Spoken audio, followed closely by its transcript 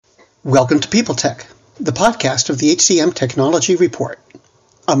Welcome to People Tech, the podcast of the HCM Technology Report.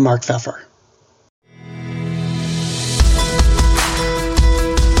 I'm Mark Pfeffer.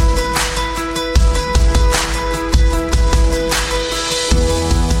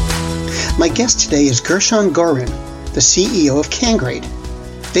 My guest today is Gershon Goren, the CEO of Cangrade.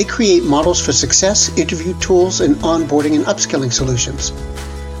 They create models for success, interview tools, and onboarding and upskilling solutions.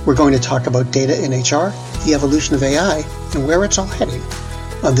 We're going to talk about data in HR, the evolution of AI, and where it's all heading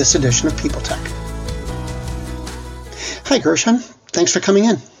on this edition of People Tech. Hi, Gershon. Thanks for coming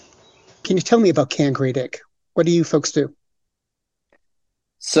in. Can you tell me about Cangrade Inc.? What do you folks do?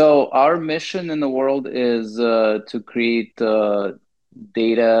 So our mission in the world is to create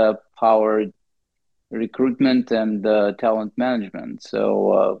data-powered recruitment and talent management.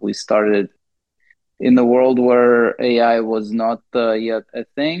 So we started in the world where AI was not yet a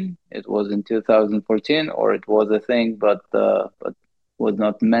thing. It was in 2014, or it was a thing, but was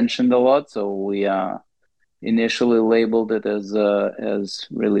not mentioned a lot. So we initially labeled it as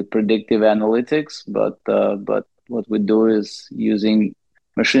really predictive analytics. But what we do is using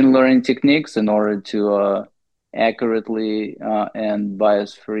machine learning techniques in order to accurately and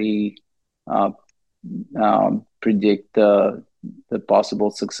bias-free predict the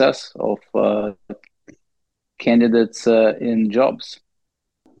possible success of candidates in jobs.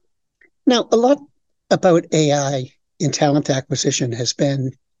 Now, a lot about AI in talent acquisition has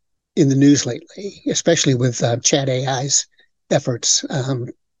been in the news lately, especially with Chat AI's efforts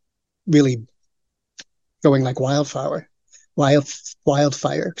really going like wildfire,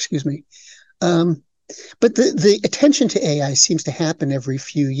 excuse me. But the attention to AI seems to happen every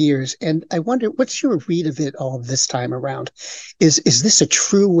few years. And I wonder, what's your read of it all this time around? Is this a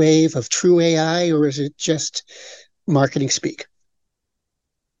true wave of true AI, or is it just marketing speak?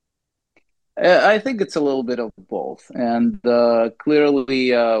 I think it's a little bit of both. And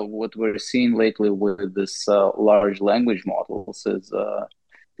clearly, what we're seeing lately with this large language models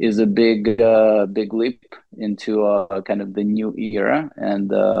is a big leap into kind of the new era,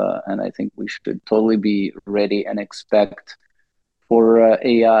 and I think we should totally be ready and expect for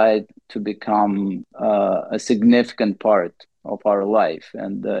AI to become a significant part of our life,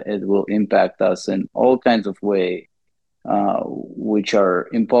 and it will impact us in all kinds of ways, which are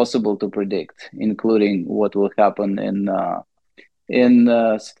impossible to predict, including what will happen in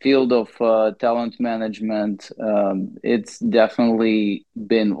the field of talent management. It's definitely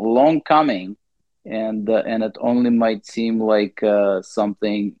been long coming, and it only might seem like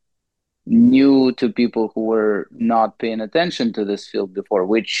something new to people who were not paying attention to this field before,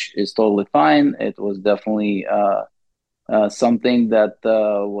 which is totally fine. It was definitely something that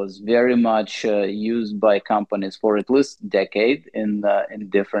was very much used by companies for at least a decade in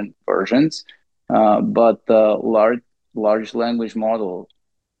different versions. But large language model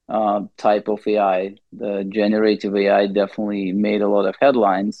type of AI, the generative AI, definitely made a lot of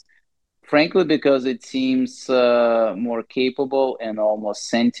headlines, frankly, because it seems more capable and almost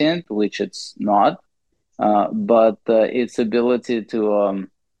sentient, which it's not. But its ability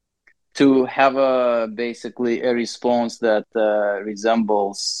to have basically a response that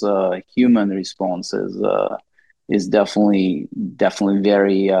resembles human responses is definitely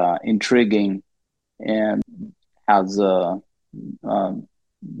very intriguing, and has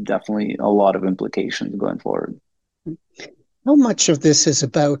definitely a lot of implications going forward. How much of this is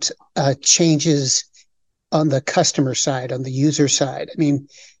about changes on the customer side, on the user side? I mean,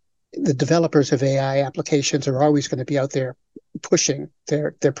 the developers of AI applications are always going to be out there pushing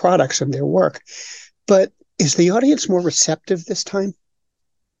their products and their work. But is the audience more receptive this time?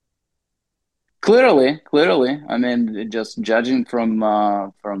 Clearly. I mean, just judging from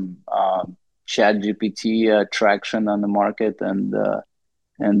ChatGPT traction on the market, and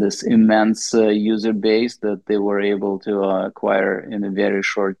this immense user base that they were able to acquire in a very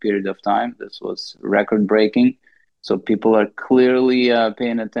short period of time. This was record breaking. So people are clearly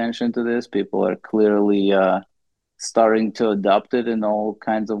paying attention to this. People are clearly starting to adopt it in all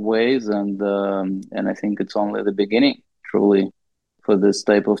kinds of ways. And I think it's only the beginning, truly, for this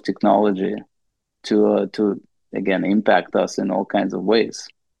type of technology to again impact us in all kinds of ways.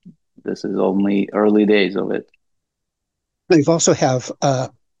 This is only early days of it. You've also have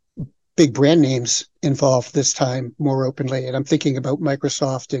big brand names involved this time more openly, and I'm thinking about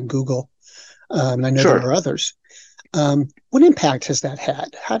Microsoft and Google, and I know Sure. there are others. What impact has that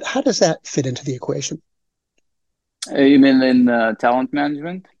had? How does that fit into the equation? You mean in talent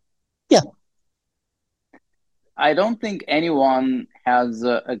management? Yeah. I don't think anyone has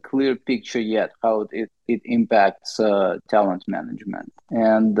a clear picture yet how it impacts talent management.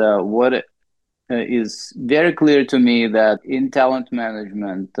 And is very clear to me that in talent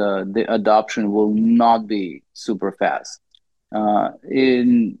management, the adoption will not be super fast.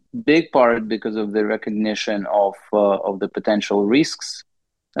 In big part because of the recognition of the potential risks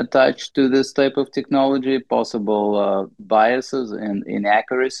attached to this type of technology, possible biases and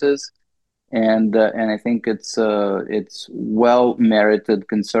inaccuracies, and I think it's well merited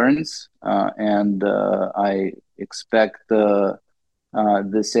concerns, and I expect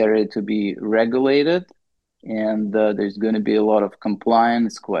this area to be regulated, and there's going to be a lot of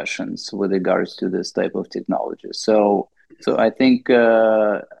compliance questions with regards to this type of technology. So I think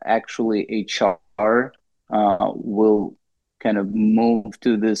actually HR will kind of move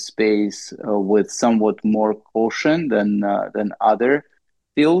to this space with somewhat more caution than other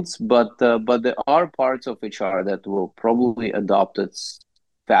fields, but there are parts of HR that will probably adopt it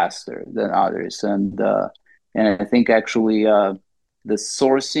faster than others, and I think actually the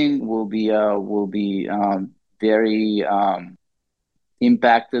sourcing will be very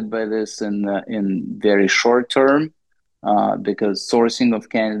impacted by this in very short term, because sourcing of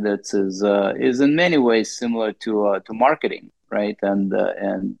candidates is in many ways similar to marketing, right?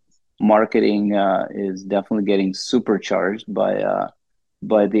 And marketing is definitely getting supercharged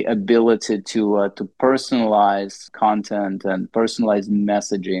by the ability to personalize content and personalize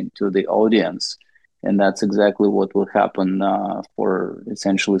messaging to the audience. And that's exactly what will happen for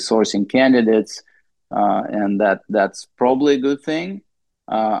essentially sourcing candidates, and that's probably a good thing.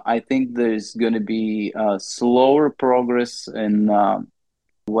 I think there's going to be slower progress in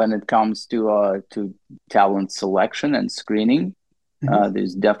when it comes to talent selection and screening. Mhm.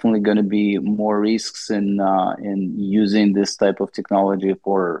 There's definitely going to be more risks in using this type of technology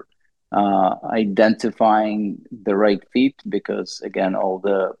for identifying the right fit, because again, all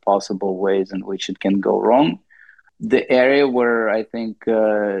the possible ways in which it can go wrong. The area where I think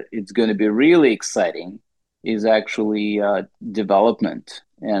it's going to be really exciting is actually development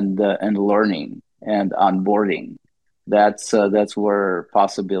and learning and onboarding. That's where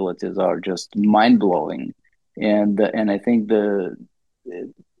possibilities are just mind blowing, and I think the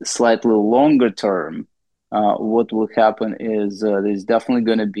slightly longer term, what will happen is there's definitely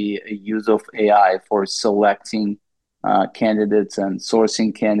going to be a use of AI for selecting candidates and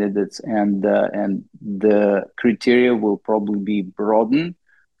sourcing candidates, and the criteria will probably be broadened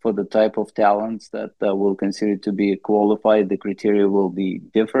for the type of talents that will consider to be qualified. The criteria will be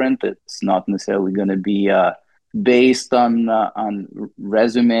different. It's not necessarily going to be based on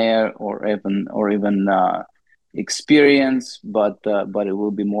resume or even experience, but it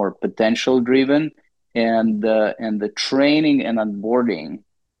will be more potential driven, and the training and onboarding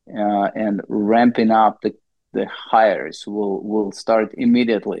and ramping up the hires will start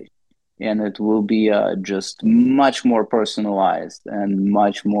immediately, and it will be just much more personalized and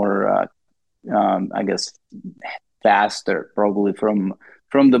much more I guess faster, probably from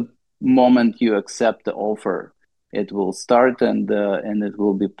the moment you accept the offer. It will start, and it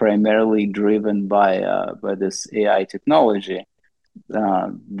will be primarily driven by this AI technology.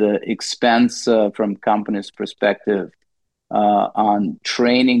 The expense from company's perspective on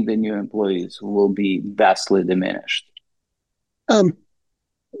training the new employees will be vastly diminished. Um,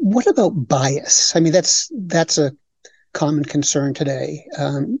 what about bias? I mean, that's a common concern today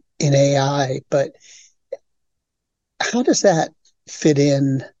in AI, but how does that fit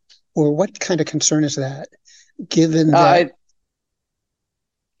in, or what kind of concern is that, given that? I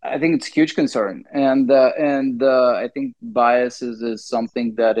I think it's a huge concern, and I think biases is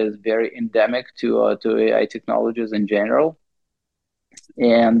something that is very endemic to AI technologies in general,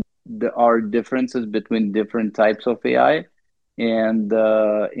 and there are differences between different types of AI. And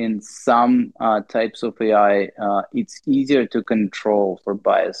in some types of AI, it's easier to control for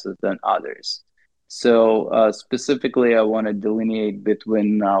biases than others. So specifically, I want to delineate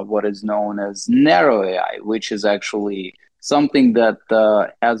between what is known as narrow AI, which is actually something that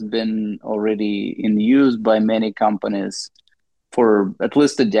has been already in use by many companies for at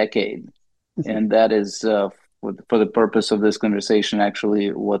least a decade, and that is for the purpose of this conversation,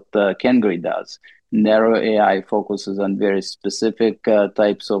 actually, what Cangrade does. Narrow AI focuses on very specific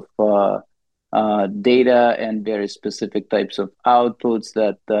types of data and very specific types of outputs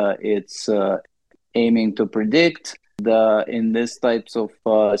that it's aiming to predict. In these types of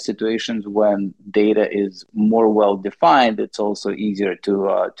situations, when data is more well defined, it's also easier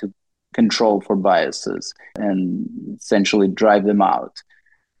to control for biases and essentially drive them out.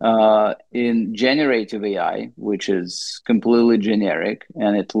 In generative AI, which is completely generic,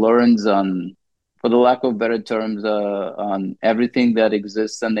 and it learns on, for the lack of better terms, on everything that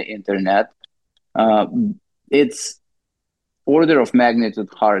exists on the internet, uh, it's order of magnitude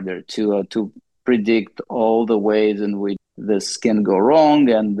harder to predict all the ways in which this can go wrong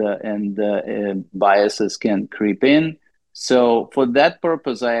and biases can creep in. So for that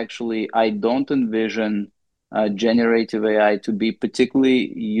purpose, I don't envision generative AI to be particularly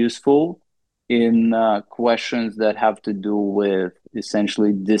useful in questions that have to do with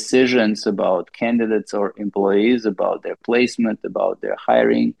essentially decisions about candidates or employees, about their placement, about their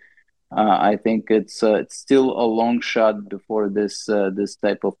hiring. I think it's still a long shot before this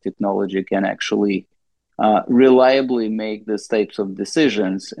type of technology can actually reliably make these types of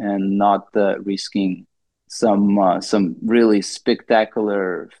decisions and not risking some really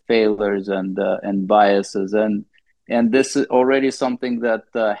spectacular failures and biases. And this is already something that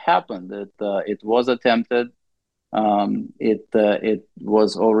happened. It was attempted. It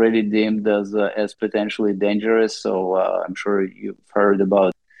was already deemed as potentially dangerous. So I'm sure you've heard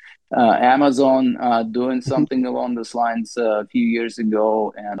about Amazon doing Mhm. something along those lines a few years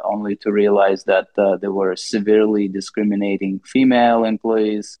ago, and only to realize that they were severely discriminating female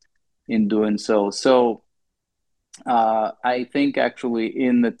employees in doing so. So I think actually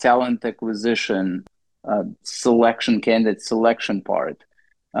in the talent acquisition candidate selection part,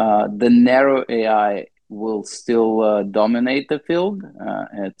 the narrow AI will still dominate the field.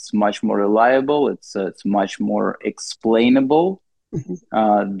 It's much more reliable. It's much more explainable.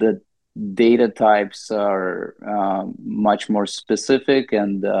 Mhm. The data types are much more specific,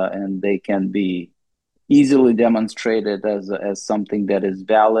 and they can be easily demonstrated as something that is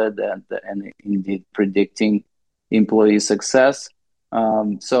valid and indeed predicting employee success.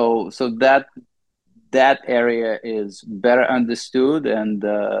 So that area is better understood,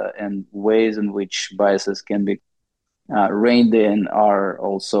 and ways in which biases can be reined in are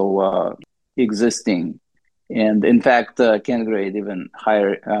also existing. And in fact, Cangrade even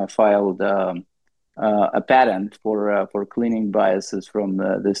filed a patent for cleaning biases from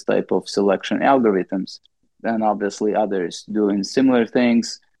this type of selection algorithms, and obviously others doing similar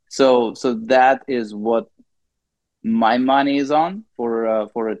things. So that is what my money is on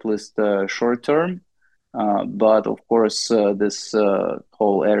for at least short term. But of course, this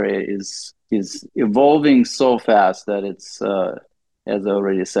whole area is evolving so fast that it's, as I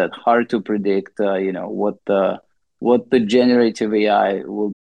already said, hard to predict. What the generative AI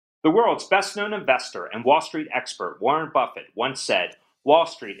will. The world's best known investor and Wall Street expert Warren Buffett once said, Wall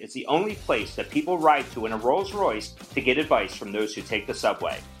Street is the only place that people ride to in a Rolls Royce to get advice from those who take the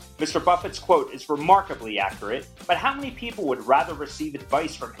subway. Mr. Buffett's quote is remarkably accurate, but how many people would rather receive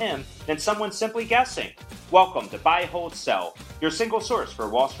advice from him than someone simply guessing? Welcome to Buy, Hold, Sell, your single source for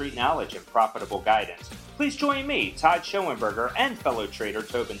Wall Street knowledge and profitable guidance. Please join me, Todd Schoenberger, and fellow trader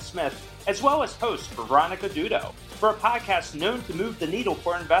Tobin Smith, as well as host Veronica Dudo, for a podcast known to move the needle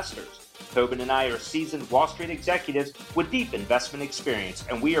for investors. Tobin and I are seasoned Wall Street executives with deep investment experience,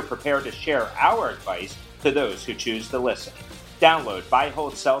 and we are prepared to share our advice to those who choose to listen. Download Buy,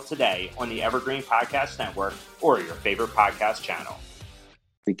 Hold, Sell today on the Evergreen Podcast Network or your favorite podcast channel.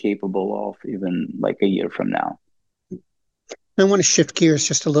 Be capable of even like a year from now. I want to shift gears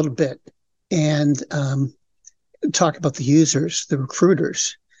just a little bit and talk about the users, the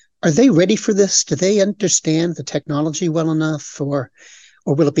recruiters. Are they ready for this? Do they understand the technology well enough, or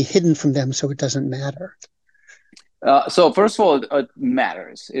will it be hidden from them so it doesn't matter? So first of all, it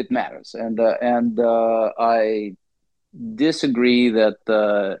matters. It matters, and I disagree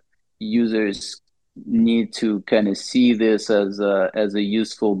that users need to kind of see this as a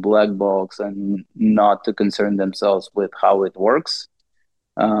useful black box and not to concern themselves with how it works.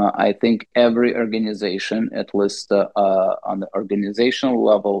 I think every organization, at least on the organizational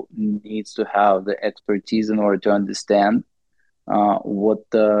level, needs to have the expertise in order to understand what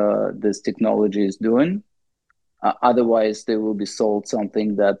this technology is doing. Otherwise, they will be sold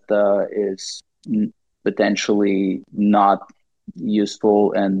something that is potentially not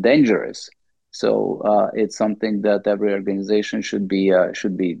useful and dangerous. So it's something that every organization should be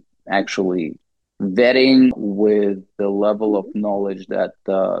actually vetting with the level of knowledge that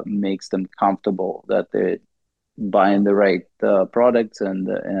makes them comfortable that they're buying the right products and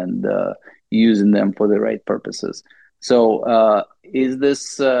using them for the right purposes. So is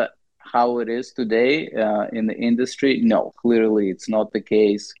this how it is today in the industry? No, clearly it's not the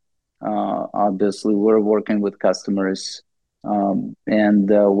case. Obviously, we're working with customers, and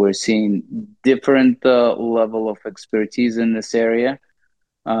we're seeing different level of expertise in this area.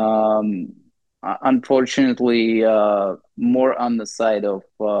 Unfortunately, more on the side of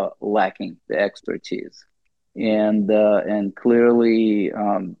lacking the expertise, and clearly,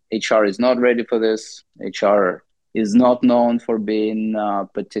 HR is not ready for this. HR is not known for being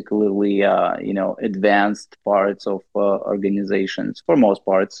particularly advanced parts of organizations. For most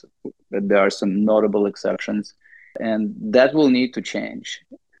parts, there are some notable exceptions, and that will need to change.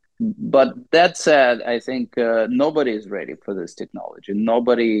 But that said, I think nobody is ready for this technology.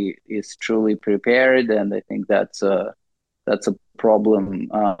 Nobody is truly prepared, and I think that's a problem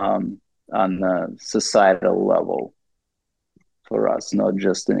on a societal level for us, not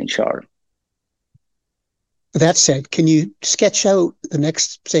just in HR. That said, can you sketch out the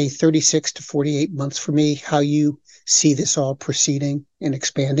next, say, 36 to 48 months for me, how you see this all proceeding and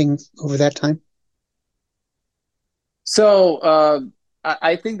expanding over that time? So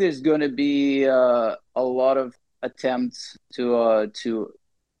I think there's going to be a lot of attempts to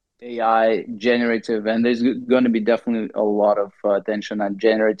AI generative, and there's going to be definitely a lot of attention on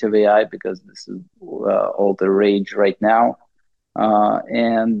generative AI because this is all the rage right now.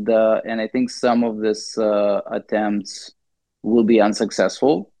 And I think some of this attempts will be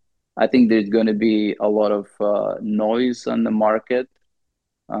unsuccessful. I think there's going to be a lot of noise on the market,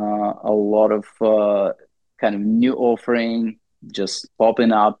 a lot of kind of new offering just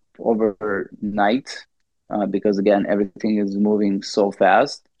popping up overnight because again everything is moving so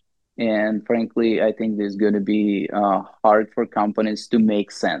fast. And frankly, I think there's going to be hard for companies to make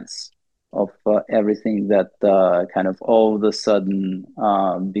sense of everything that kind of all of a sudden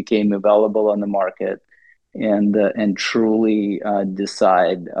became available on the market, and truly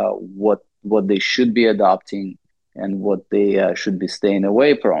decide what they should be adopting and what they should be staying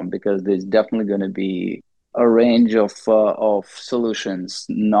away from, because there's definitely going to be a range of solutions.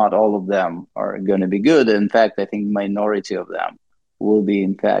 Not all of them are going to be good. In fact, I think minority of them will be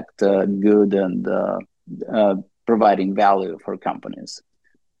in fact good and providing value for companies.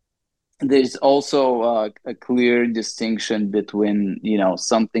 There's also a clear distinction between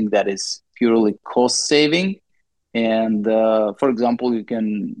something that is purely cost saving, and for example, you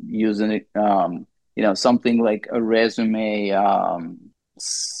can use something like a resume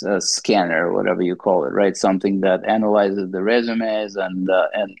scanner, whatever you call it, right? Something that analyzes the resumes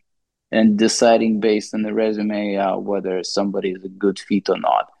and deciding based on the resume whether somebody is a good fit or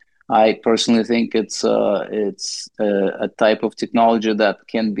not. I personally think it's a type of technology that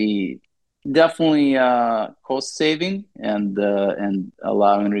can be definitely cost saving and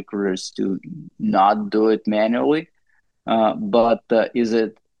allowing recruiters to not do it manually. But is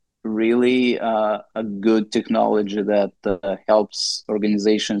it really a good technology that helps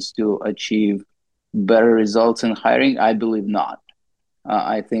organizations to achieve better results in hiring? I believe not.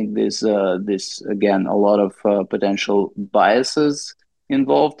 I think there's again a lot of potential biases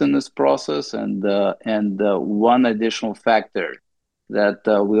involved in this process, and one additional factor that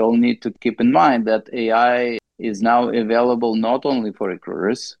we all need to keep in mind, that AI is now available not only for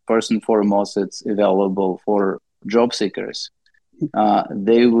recruiters. First and foremost, it's available for job seekers.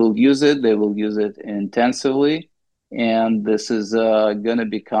 They will use it. They will use it intensively. And this is going to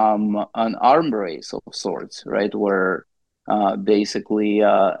become an arm race of sorts, right? Where basically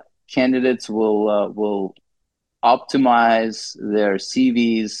candidates will optimize their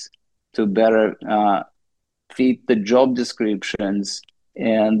CVs to better fit the job descriptions,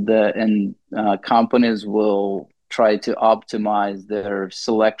 and companies will try to optimize their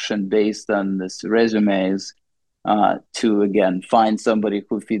selection based on this resumes to again find somebody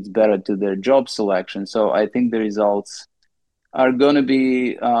who fits better to their job selection. So I think the results are going to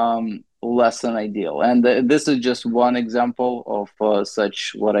be less than ideal. And this is just one example of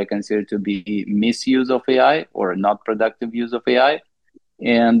such what I consider to be misuse of AI or not productive use of AI.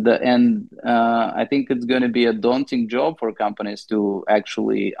 And I think it's going to be a daunting job for companies to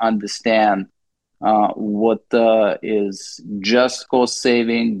actually understand what is just cost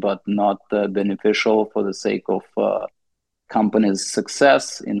saving but not beneficial for the sake of companies'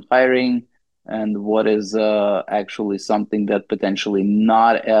 success in hiring, and what is actually something that potentially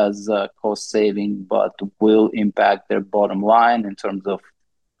not as cost saving but will impact their bottom line in terms of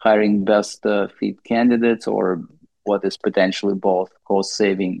hiring best fit candidates, or what is potentially both cost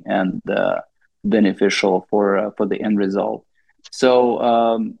saving and beneficial for the end result.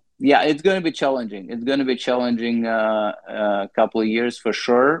 So yeah, it's going to be challenging. It's going to be challenging a couple of years for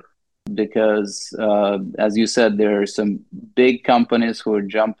sure, because as you said, there are some big companies who are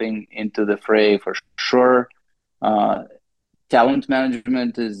jumping into the fray for sure. Talent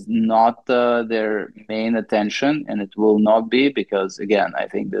management is not their main attention, and it will not be, because again, I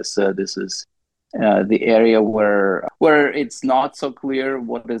think this is the area where it's not so clear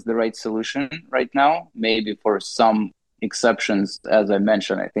what is the right solution right now. Maybe for some exceptions, as I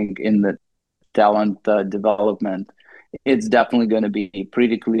mentioned, I think in the talent development it's definitely going to be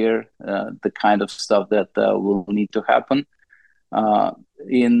pretty clear the kind of stuff that will need to happen.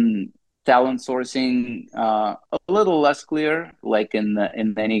 In talent sourcing, a little less clear, like in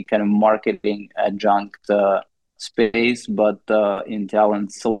any kind of marketing adjunct space, but in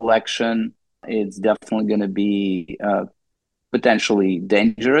talent selection, it's definitely going to be potentially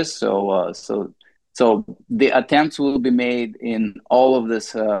dangerous. So the attempts will be made in all of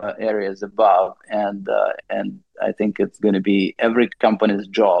these areas above, and I think it's going to be every company's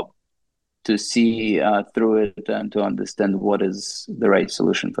job to see through it and to understand what is the right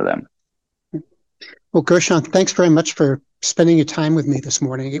solution for them. Well, Gershon, thanks very much for spending your time with me this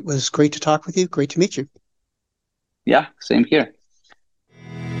morning. It was great to talk with you. Great to meet you. Yeah, same here.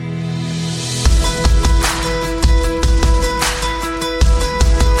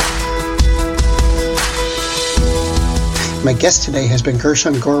 My guest today has been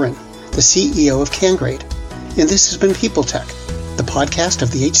Gershon Goren, the CEO of Cangrade, and this has been People Tech, the podcast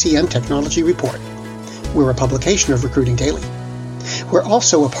of the HCM Technology Report. We're a publication of Recruiting Daily. We're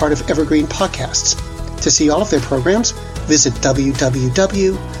also a part of Evergreen Podcasts. To see all of their programs, visit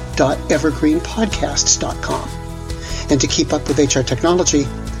www.evergreenpodcasts.com. And to keep up with HR technology,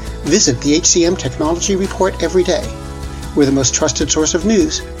 visit the HCM Technology Report every day. We're the most trusted source of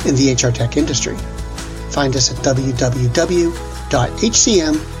news in the HR tech industry. Find us at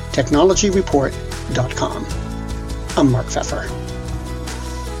www.hcmtechnologyreport.com. I'm Mark Pfeffer.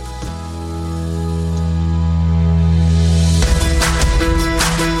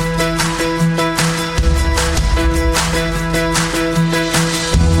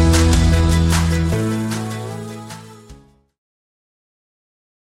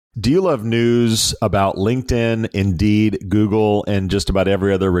 Do you love news about LinkedIn, Indeed, Google, and just about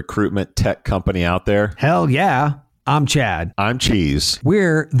every other recruitment tech company out there? Hell yeah. I'm Chad. I'm Cheese.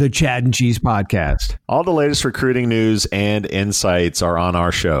 We're the Chad and Cheese Podcast. All the latest recruiting news and insights are on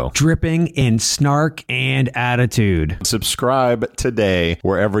our show. Dripping in snark and attitude. Subscribe today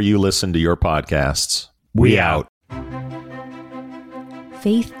wherever you listen to your podcasts. We out.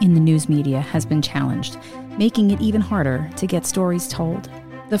 Faith in the news media has been challenged, making it even harder to get stories told.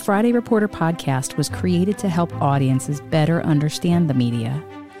 The Friday Reporter podcast was created to help audiences better understand the media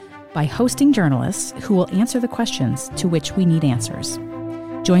by hosting journalists who will answer the questions to which we need answers.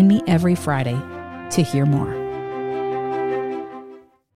 Join me every Friday to hear more.